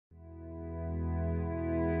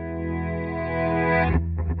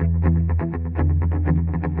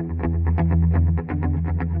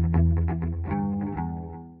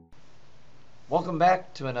Welcome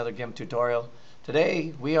back to another Gimp tutorial.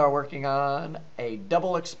 Today we are working on a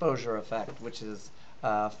double exposure effect, which is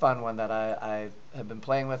a fun one that I have been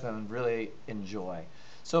playing with and really enjoy.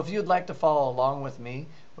 So if you'd like to follow along with me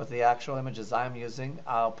with the actual images I'm using,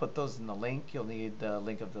 I'll put those in the link. You'll need the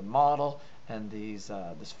link of the model and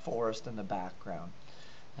this forest in the background.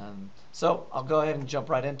 So I'll go ahead and jump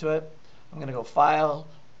right into it. I'm going to go File,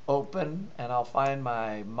 Open, and I'll find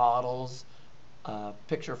my models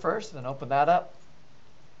picture first, then open that up.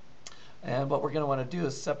 And what we're going to want to do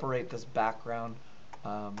is separate this background.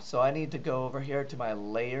 So I need to go over here to my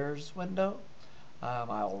layers window.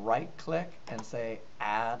 I'll right click and say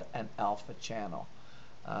add an alpha channel.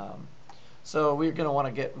 So we're going to want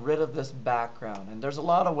to get rid of this background, and there's a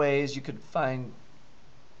lot of ways you could find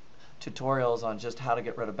tutorials on just how to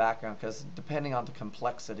get rid of background, because depending on the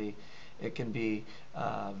complexity it can be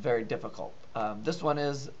very difficult. This one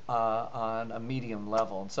is on a medium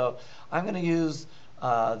level, and so I'm going to use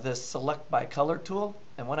this select by color tool,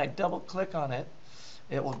 and when I double click on it,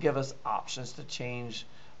 it will give us options to change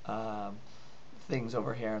things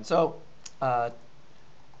over here. And so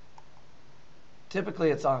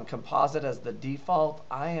typically it's on composite as the default.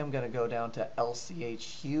 I am going to go down to LCH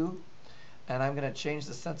hue, and I'm going to change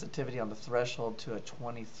the sensitivity on the threshold to a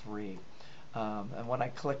 23. And when I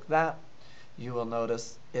click that, you will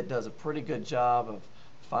notice it does a pretty good job of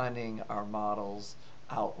finding our model's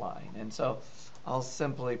outline. And so I'll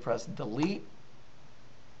simply press delete,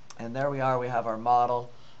 and there we are. We have our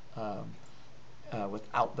model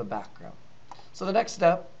without the background. So the next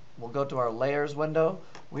step, we'll go to our layers window.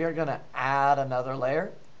 We are going to add another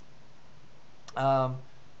layer.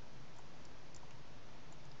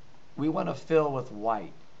 We want to fill with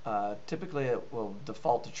white. Typically it will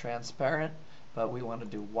default to transparent, but we want to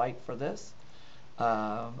do white for this.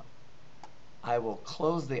 I will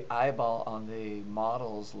close the eyeball on the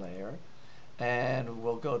models layer, and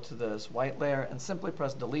we'll go to this white layer and simply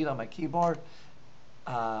press delete on my keyboard.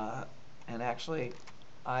 And actually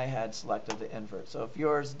I had selected the invert. So if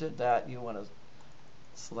yours did that, you want to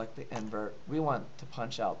select the invert. We want to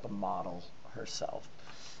punch out the model herself.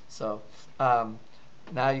 So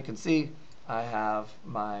now you can see I have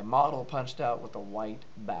my model punched out with a white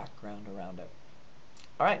background around it.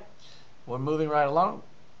 Alright, we're moving right along.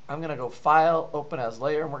 I'm going to go File, Open as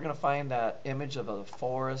Layer, and we're going to find that image of a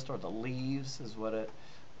forest, or the leaves is what it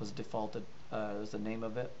was defaulted as the name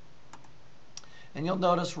of it. And you'll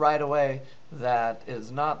notice right away that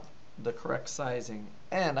is not the correct sizing,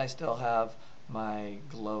 and I still have my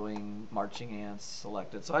glowing marching ants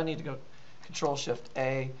selected. So I need to go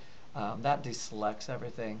Control-Shift-A. That deselects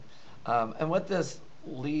everything. And with this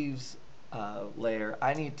leaves layer,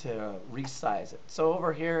 I need to resize it. So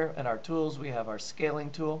over here in our tools, we have our scaling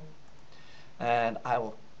tool, and I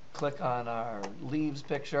will click on our leaves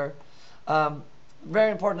picture.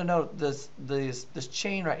 Very important to note, this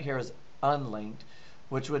chain right here is unlinked,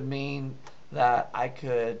 which would mean that I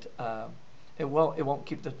could it won't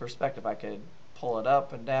keep the perspective. I could pull it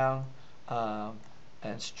up and down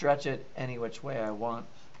and stretch it any which way I want.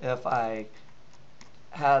 If I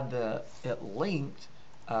had it linked,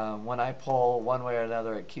 when I pull one way or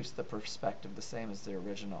another, it keeps the perspective the same as the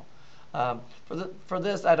original. For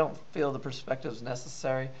this, I don't feel the perspective is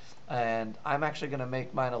necessary, and I'm actually going to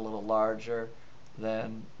make mine a little larger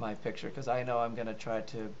than my picture, because I know I'm going to try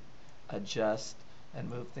to adjust and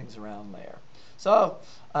move things around later. So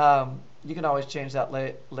you can always change that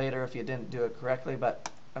later if you didn't do it correctly, but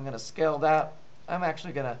I'm going to scale that. I'm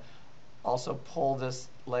actually going to also pull this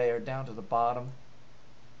layer down to the bottom.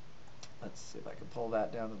 Let's see if I can pull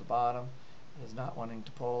that down to the bottom. It is not wanting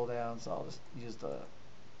to pull down, so I'll just use the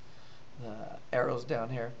arrows down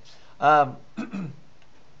here.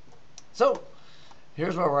 So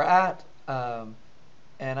here's where we're at, and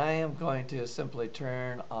I am going to simply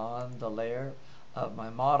turn on the layer of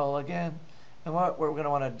my model again. And what we're going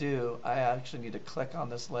to want to do, I actually need to click on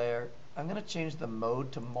this layer. I'm going to change the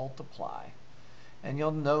mode to multiply, and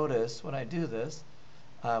you'll notice when I do this,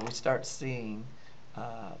 we start seeing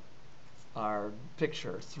our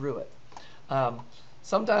picture through it.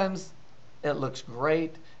 Sometimes it looks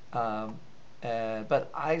great, but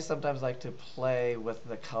I sometimes like to play with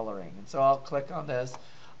the coloring, and so I'll click on this.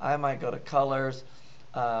 I might go to colors.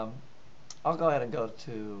 I'll go ahead and go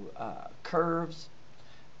to curves,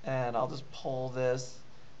 and I'll just pull this,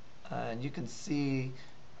 and you can see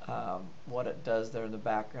what it does there in the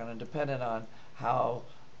background, and depending on how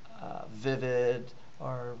vivid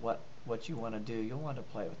or what you want to do, you'll want to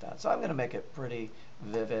play with that. So I'm going to make it pretty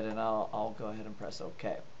vivid, and I'll go ahead and press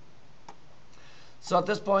OK. So at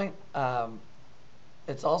this point,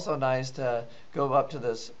 it's also nice to go up to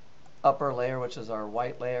this upper layer, which is our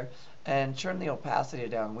white layer, and turn the opacity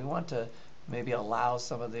down. We want to maybe allow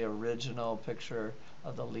some of the original picture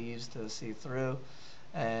of the leaves to see through,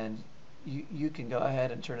 and you can go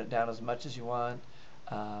ahead and turn it down as much as you want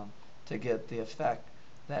to get the effect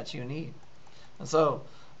that you need. And so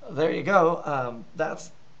there you go.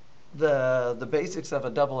 That's the basics of a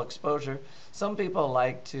double exposure. Some people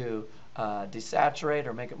like to desaturate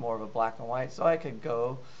or make it more of a black and white, so I could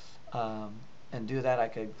go and do that. I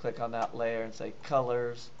could click on that layer and say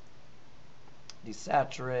colors,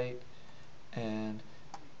 desaturate, and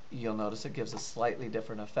you'll notice it gives a slightly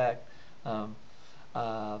different effect.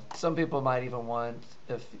 Some people might even want,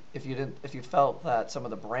 if you felt that some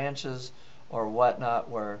of the branches or whatnot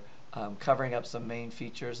were covering up some main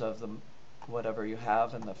features of the whatever you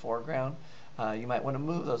have in the foreground, you might want to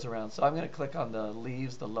move those around. So I'm going to click on the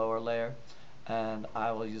leaves, the lower layer, and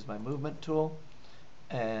I will use my movement tool.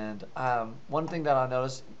 And one thing that I'll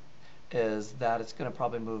notice is that it's going to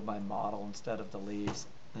probably move my model instead of the leaves,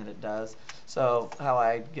 and it does. So how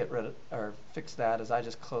I get rid of or fix that is I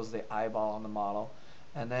just close the eyeball on the model,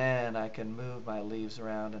 and then I can move my leaves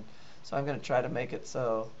around. And so I'm going to try to make it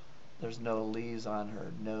so there's no leaves on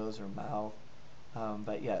her nose or mouth,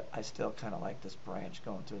 but yet I still kind of like this branch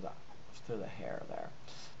going through the hair there.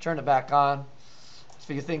 Turn it back on. If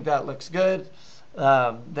you think that looks good,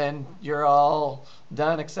 then you're all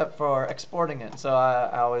done except for exporting it. So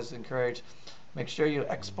I always encourage, make sure you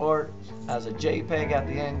export as a JPEG at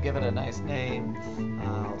the end, give it a nice name.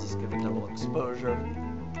 I'll just give it double exposure.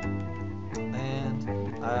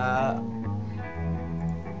 And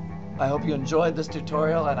I hope you enjoyed this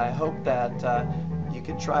tutorial, and I hope that you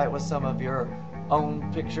can try it with some of your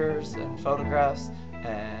own pictures and photographs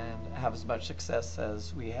and have as much success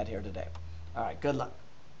as we had here today. All right, good luck.